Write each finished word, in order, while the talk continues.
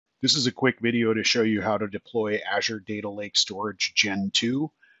This is a quick video to show you how to deploy Azure Data Lake Storage Gen 2.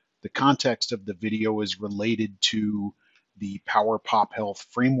 The context of the video is related to the Power Pop Health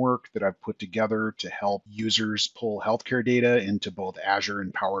framework that I've put together to help users pull healthcare data into both Azure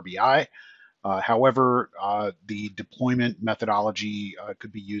and Power BI. However, the deployment methodology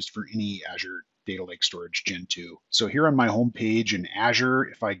could be used for any Azure Data Lake Storage Gen 2. So here on my home page in Azure,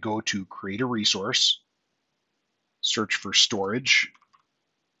 if I go to create a resource, search for storage,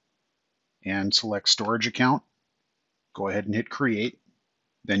 and select storage account, go ahead and hit create.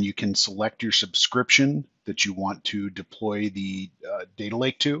 Then you can select your subscription that you want to deploy the data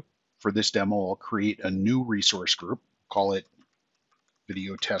lake to. For this demo, I'll create a new resource group, call it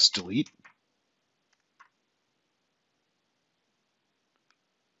video test delete.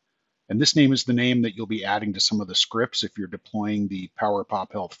 And this name is the name that you'll be adding to some of the scripts if you're deploying the Power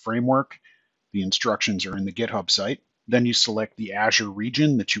Pop Health framework. The instructions are in the GitHub site. Then you select the Azure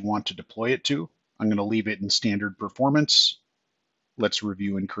region that you want to deploy it to. I'm going to leave it in standard performance. Let's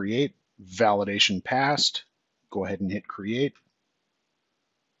review and create. Validation passed. Go ahead and hit create.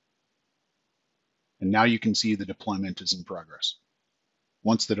 And now you can see the deployment is in progress.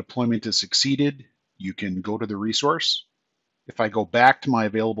 Once the deployment is succeeded, you can go to the resource. If I go back to my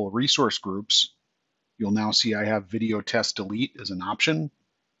available resource groups, you'll now see I have video test delete as an option.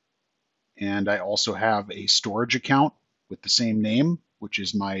 And I also have a storage account with the same name, which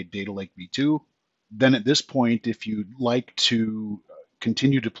is my Data Lake V2. Then at this point, if you'd like to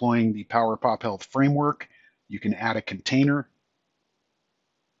continue deploying the Power Pop Health framework, you can add a container.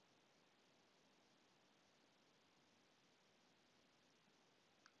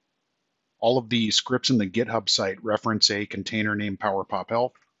 All of the scripts in the GitHub site reference a container named Power Pop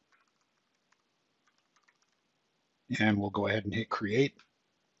Health. And we'll go ahead and hit create.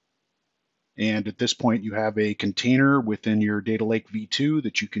 And at this point, you have a container within your Data Lake V2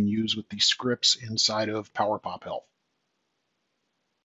 that you can use with the scripts inside of Power Pop Health.